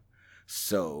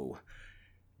 So...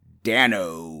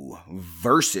 Dano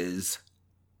versus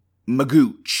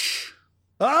Magooch.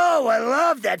 Oh, I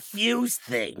love that fuse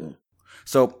thing.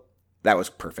 So that was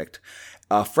perfect.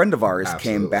 A friend of ours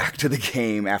came back to the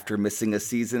game after missing a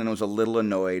season and was a little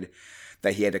annoyed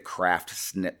that he had to craft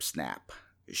Snip Snap.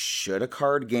 Should a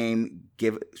card given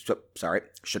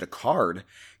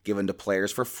to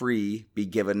players for free be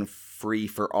given free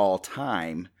for all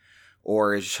time,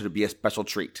 or should it be a special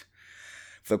treat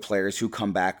for players who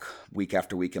come back week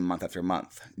after week and month after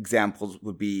month? Examples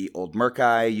would be Old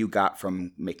Murk-Eye, you got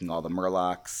from making all the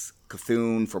Murlocs,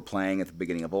 Cthulhu for playing at the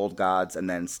beginning of Old Gods, and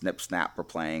then Snip Snap for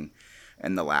playing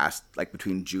in the last, like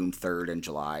between June 3rd and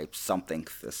July, something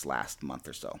this last month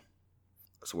or so.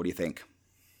 So what do you think?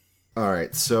 All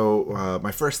right, so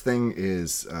my first thing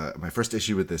is, my first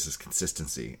issue with this is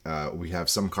consistency. We have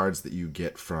some cards that you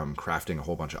get from crafting a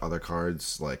whole bunch of other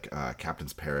cards, like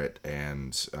Captain's Parrot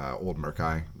and Old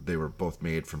Murk-Eye. They were both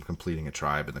made from completing a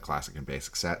tribe in the Classic and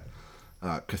Basic set.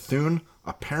 Cthulhu,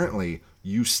 apparently,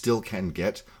 you still can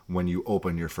get when you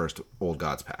open your first Old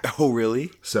Gods pack. Oh,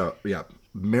 really? So, yeah.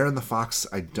 Maren the Fox,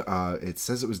 it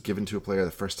says it was given to a player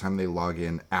the first time they log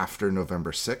in after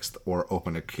November 6th or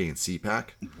open a K&C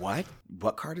pack. What?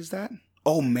 What card is that?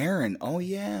 Oh, Maren. Oh,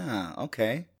 yeah.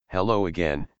 Okay. Hello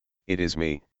again, it is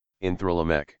me,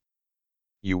 Inthralamech.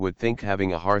 You would think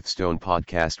having a Hearthstone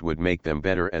podcast would make them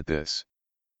better at this.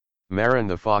 Maren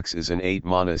the Fox is an 8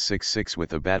 mana 6/6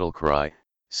 with a battle cry,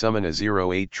 summon a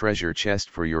 0/8 treasure chest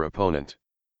for your opponent.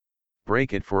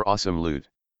 Break it for awesome loot.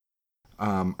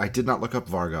 I did not look up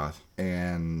Vargoth,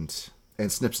 and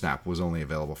Snip Snap was only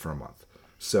available for a month.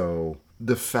 So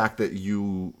the fact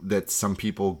that some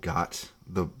people got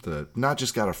the not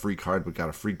just got a free card, but got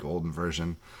a free golden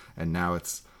version, and now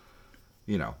it's,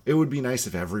 it would be nice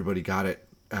if everybody got it.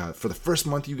 For the first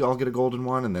month, you all get a golden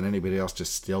one, and then anybody else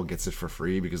just still gets it for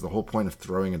free, because the whole point of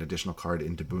throwing an additional card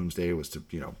into Boomsday was to,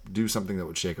 do something that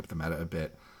would shake up the meta a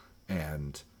bit,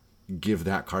 and give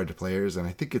that card to players. And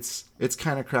I think it's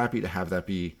kind of crappy to have that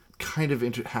be kind of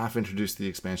half introduce the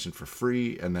expansion for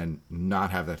free and then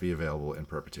not have that be available in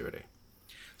perpetuity.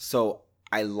 So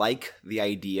I like the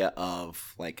idea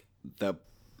of like the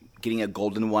getting a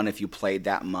golden one if you played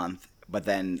that month, but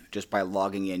then just by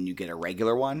logging in you get a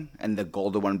regular one, and the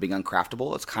golden one being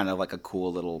uncraftable. It's kind of like a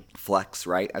cool little flex,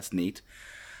 right? That's neat.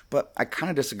 But I kind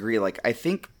of disagree. Like, I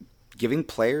think giving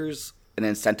players an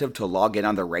incentive to log in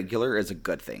on the regular is a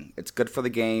good thing. It's good for the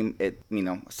game. It,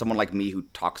 someone like me who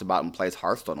talks about and plays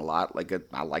Hearthstone a lot,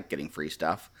 I like getting free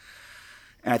stuff.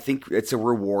 And I think it's a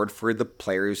reward for the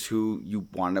players who you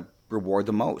want to reward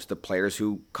the most. The players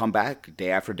who come back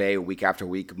day after day, week after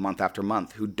week, month after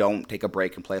month, who don't take a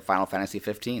break and play Final Fantasy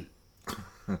 15.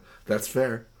 That's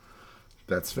fair.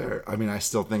 That's fair. I mean, I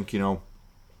still think,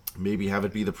 maybe have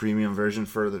it be the premium version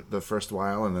for the first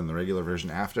while and then the regular version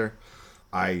after.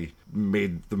 I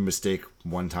made the mistake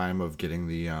one time of getting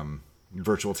the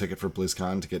virtual ticket for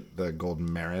BlizzCon to get the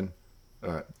Golden Maren.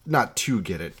 Not to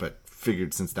get it, but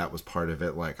figured since that was part of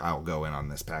it, I'll go in on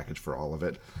this package for all of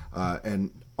it.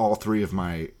 And all three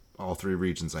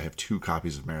regions, I have 2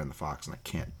 copies of Maren the Fox, and I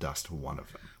can't dust one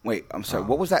of them. Wait, I'm sorry.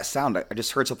 What was that sound? I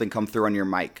just heard something come through on your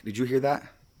mic. Did you hear that? It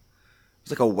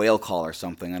was like a whale call or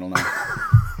something. I don't know.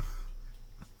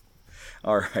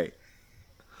 All right.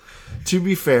 To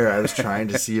be fair, I was trying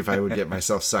to see if I would get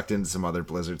myself sucked into some other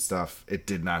Blizzard stuff. It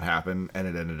did not happen, and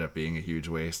it ended up being a huge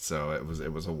waste. So it was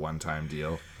a one-time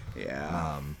deal.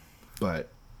 Yeah. But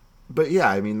yeah,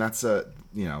 I mean, that's that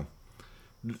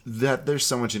there's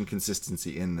so much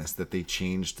inconsistency in this that they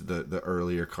changed the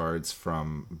earlier cards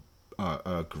from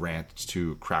a grant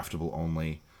to craftable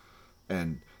only,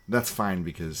 and that's fine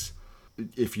because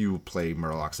if you play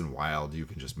Murlocs in Wild, you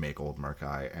can just make Old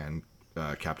Murk-Eye, and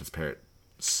Captain's Parrot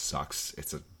sucks.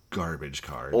 It's a garbage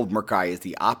card. Old Murk-Eye is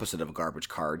the opposite of a garbage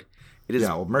card. It is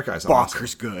Old Murk-Eye's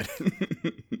bonkers awesome.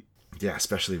 Good. Yeah,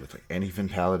 especially with Anyfin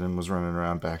Paladin was running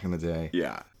around back in the day.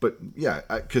 Yeah. But yeah,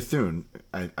 Cthulhu,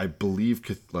 I believe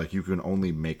you can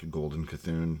only make a golden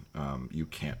Cthulhu. You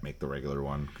can't make the regular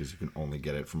one because you can only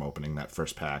get it from opening that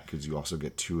first pack, because you also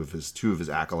get two of his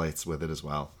acolytes with it as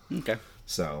well. Okay.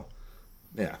 So,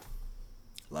 yeah.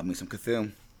 Love me some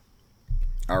Cthulhu.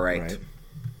 All right.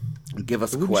 Give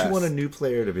us a Wouldn't quest. you want a new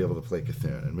player to be able to play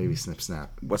Cthulhu and maybe Snip Snap?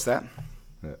 What's that?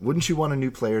 Wouldn't you want a new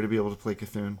player to be able to play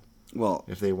Cthulhu? Well,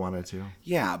 if they wanted to.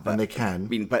 Yeah, but and they can. I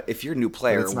mean, but if you're a new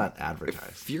player, but it's not advertised.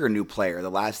 If you're a new player, the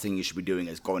last thing you should be doing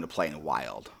is going to play in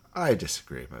Wild. I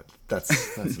disagree, but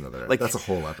that's another that's a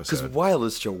whole episode. Because Wild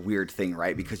is such a weird thing,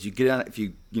 right? Because you get on if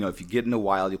you get into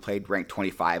Wild, you played rank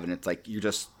 25, and it's like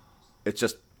it's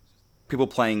just people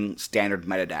playing standard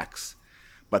meta decks,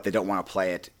 but they don't want to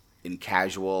play it in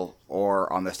casual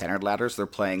or on the standard ladder, so they're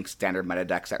playing standard meta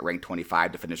decks at rank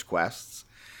 25 to finish quests.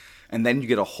 And then you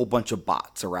get a whole bunch of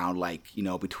bots around, like, you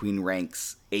know, between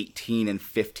ranks 18 and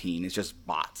 15. It's just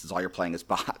bots. It's all you're playing is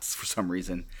bots for some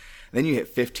reason. Then you hit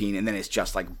 15, and then it's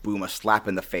just like, boom, a slap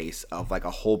in the face of like a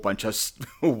whole bunch of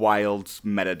wild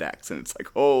meta decks. And it's like,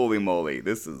 holy moly,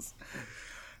 this is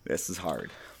hard.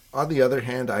 On the other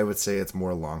hand, I would say it's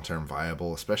more long-term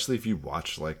viable, especially if you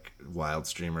watch like wild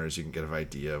streamers. You can get an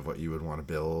idea of what you would want to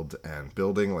build, and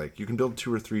building, like, you can build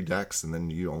 2 or 3 decks, and then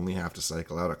you only have to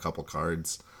cycle out a couple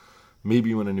cards.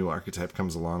 Maybe when a new archetype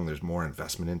comes along, there's more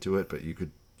investment into it, but you could,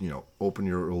 you know, open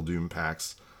your Uldum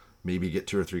packs, maybe get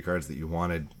 2 or 3 cards that you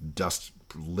wanted, dust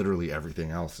literally everything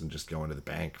else, and just go into the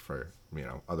bank for, you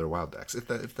know, other wild decks,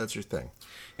 if that's your thing.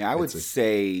 Yeah, I would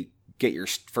say get your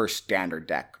first standard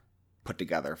deck put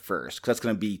together first, because that's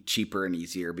going to be cheaper and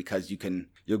easier, because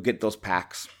you'll get those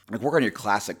packs. Like, work on your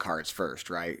classic cards first,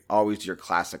 right? Always do your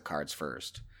classic cards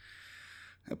first.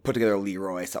 Put together a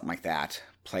Leroy, something like that.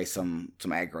 Play some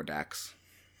aggro decks.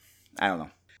 I don't know.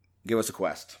 Give us a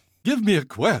quest. Give me a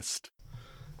quest.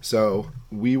 So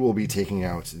we will be taking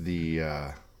out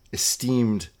the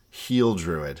esteemed Heal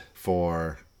Druid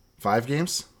for 5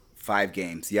 games? 5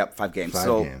 games. Yep, 5 games.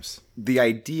 5 games. The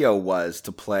idea was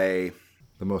to play...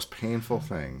 The most painful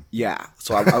thing. Yeah.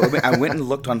 So I went and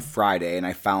looked on Friday, and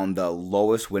I found the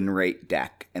lowest win rate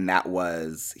deck, and that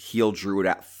was Heal Druid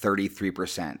at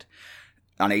 33%.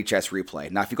 On HS Replay.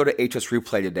 Now, if you go to HS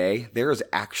Replay today, there is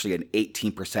actually an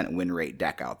 18% win rate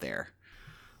deck out there.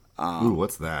 Ooh,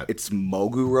 what's that? It's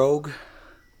Mogu Rogue.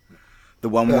 The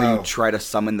one where you try to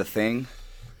summon the thing.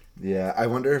 Yeah, I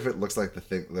wonder if it looks like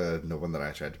the one that I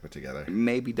tried to put together. It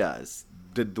maybe does.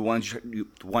 Did the one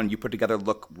you put together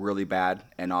look really bad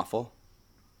and awful?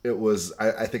 It was.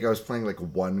 I think I was playing like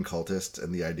one cultist,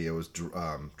 and the idea was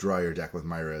draw your deck with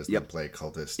Myra's, then play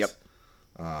cultist. Yep.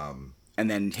 And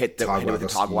then hit with the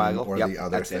Togwaggle or the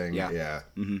other thing. Yeah.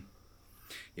 Mm-hmm.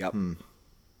 Yep.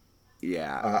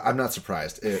 Yeah. I'm not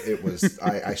surprised. It was.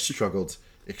 I struggled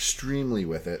extremely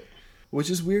with it,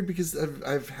 which is weird because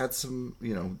I've had some,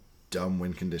 you know, dumb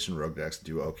win condition rogue decks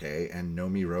do okay, and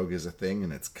Nomi Rogue is a thing,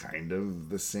 and it's kind of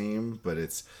the same, but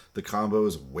the combo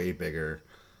is way bigger.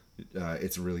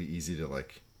 It's really easy to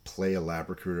like play a Lab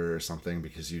Recruiter or something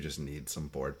because you just need some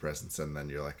board presence, and then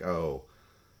you're like, oh,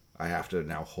 I have to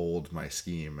now hold my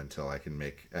scheme until I can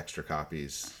make extra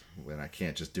copies when I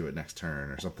can't just do it next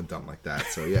turn or something dumb like that.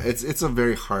 So yeah, it's a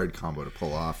very hard combo to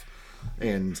pull off,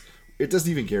 and it doesn't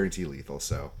even guarantee lethal.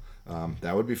 So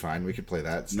that would be fine. We could play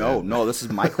that instead. No, this is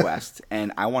my quest,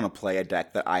 and I want to play a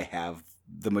deck that I have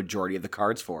the majority of the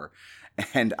cards for,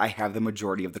 and I have the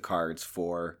majority of the cards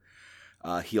for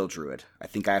Heal Druid. I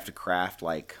think I have to craft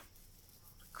like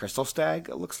Crystal Stag,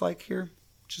 it looks like here,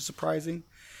 which is surprising.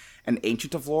 An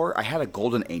Ancient of Lore. I had a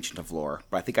golden Ancient of Lore,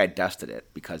 but I think I dusted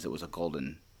it because it was a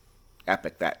golden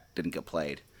epic that didn't get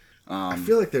played. I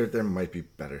feel like there might be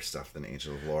better stuff than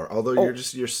Ancient of Lore, although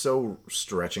you're so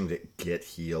stretching to get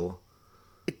heal.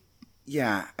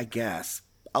 Yeah, I guess.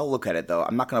 I'll look at it though.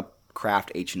 I'm not gonna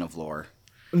craft Ancient of Lore.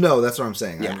 No, that's what I'm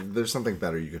saying. Yeah. There's something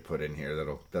better you could put in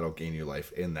here that'll gain you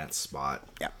life in that spot.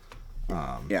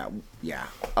 Yeah. Yeah.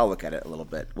 I'll look at it a little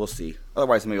bit. We'll see.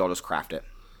 Otherwise, maybe I'll just craft it.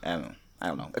 I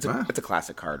don't know. It's a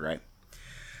classic card, right?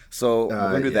 So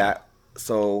we're gonna do that.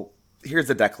 So here's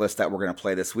the deck list that we're gonna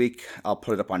play this week. I'll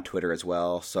put it up on Twitter as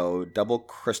well. So double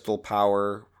Crystal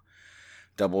Power,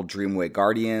 double Dreamway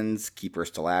Guardians, Keeper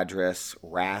Steladris,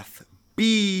 Wrath,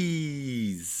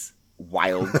 Bees,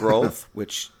 Wild Growth,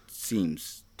 which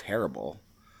seems terrible.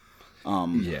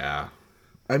 Yeah,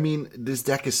 I mean, this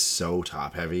deck is so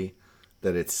top heavy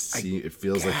that it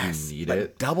feels like you need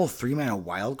it. Double 3-mana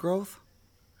Wild Growth.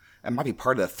 That might be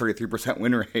part of the 33%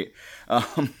 win rate.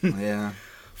 Yeah.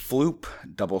 Floop,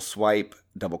 double Swipe,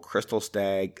 double Crystal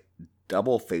Stag,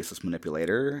 double Faceless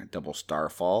Manipulator, double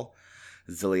Starfall,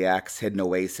 Ziliax, Hidden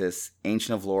Oasis,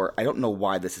 Ancient of Lore. I don't know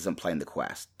why this isn't playing the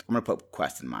quest. I'm going to put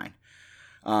quest in mine.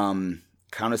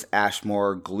 Countess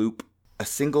Ashmore, Gloop,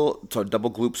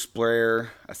 double Gloop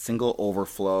Sprayer, a single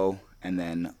Overflow, and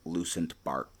then Lucent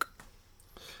Bark.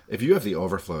 If you have the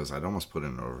Overflows, I'd almost put in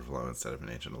an Overflow instead of an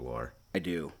Ancient of Lore. I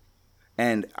do.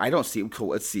 And I don't see. Cool.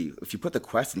 Let's see. If you put the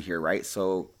quest in here, right?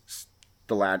 So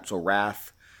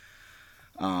Wrath,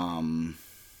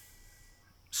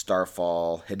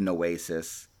 Starfall, Hidden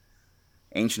Oasis,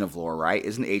 Ancient of Lore, right?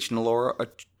 Isn't Ancient of Lore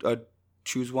a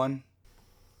choose one?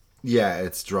 Yeah,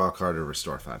 it's draw a card or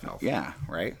restore 5 health. Yeah,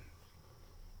 right.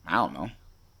 I don't know.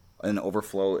 And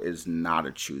Overflow is not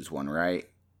a choose one, right?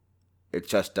 It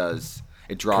just does.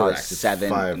 It draws 7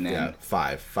 5, and then... Yeah,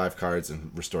 5 cards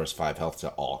and restores 5 health to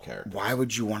all characters. Why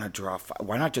would you want to draw 5?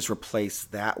 Why not just replace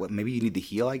that with... Maybe you need the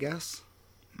heal, I guess?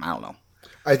 I don't know.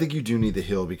 I think you do need the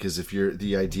heal because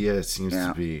the idea seems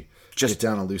to be just get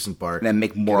down a Lucent Bark and then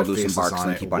make more Lucent Barks on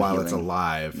and keep on while healing. It's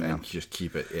alive and just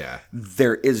keep it. Yeah,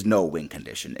 there is no win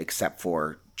condition except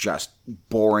for just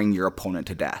boring your opponent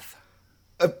to death.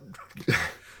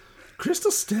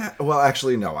 Crystal Stag. Well,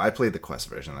 actually, no. I played the quest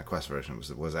version. The quest version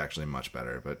was actually much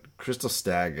better. But Crystal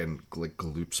Stag and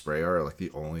Gloop Sprayer are like the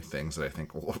only things that I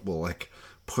think will like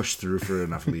push through for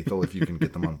enough lethal if you can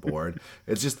get them on board.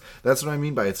 It's just that's what I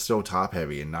mean by it's so top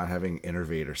heavy and not having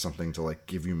Innervate or something to like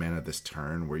give you mana this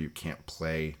turn where you can't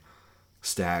play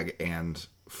Stag and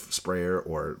Sprayer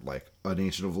or like an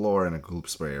Ancient of Lore and a Gloop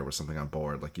Sprayer with something on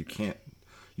board. Like you can't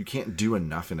do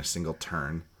enough in a single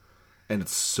turn. And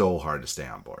it's so hard to stay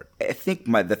on board. I think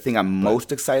the thing I'm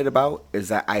most excited about is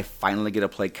that I finally get to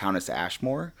play Countess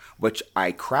Ashmore, which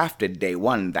I crafted day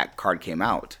one that card came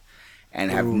out, and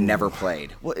have never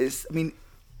played. Well, it was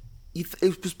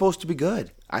supposed to be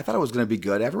good. I thought it was going to be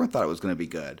good. Everyone thought it was going to be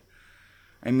good.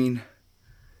 I mean,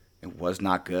 it was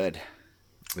not good.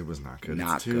 It was not good.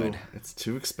 Good. It's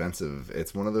too expensive.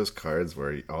 It's one of those cards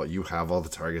where you have all the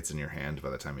targets in your hand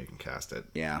by the time you can cast it.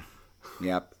 Yeah.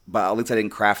 Yep, but at least I didn't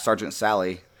craft Sergeant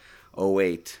Sally. Oh,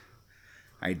 wait.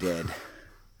 I did.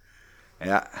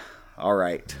 Yeah, all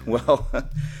right. Well,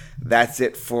 that's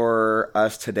it for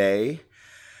us today.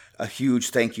 A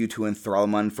huge thank you to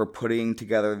Enthrallman for putting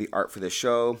together the art for this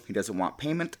show. He doesn't want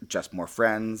payment, just more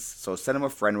friends. So send him a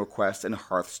friend request in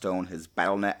Hearthstone. His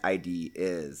Battle.net ID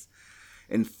is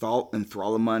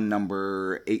Enthrallman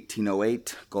number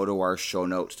 1808. Go to our show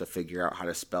notes to figure out how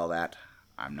to spell that.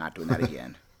 I'm not doing that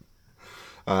again.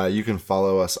 You can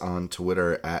follow us on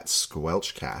Twitter at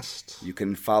Squelchcast. You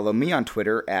can follow me on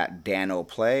Twitter at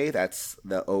DanoPlay. That's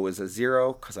the O is a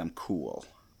 0 because I'm cool.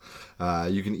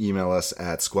 You can email us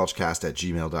at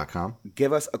squelchcast@gmail.com.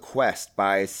 Give us a quest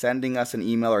by sending us an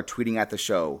email or tweeting at the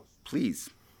show, please.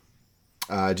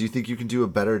 Do you think you can do a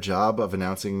better job of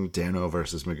announcing Dano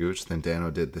versus Magooch than Dano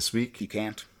did this week? You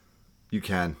can't. You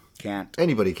can. Can't.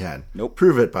 Anybody can. Nope.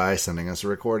 Prove it by sending us a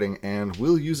recording, and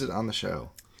we'll use it on the show.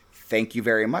 Thank you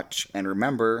very much, and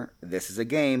remember, this is a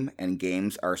game, and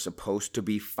games are supposed to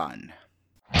be fun.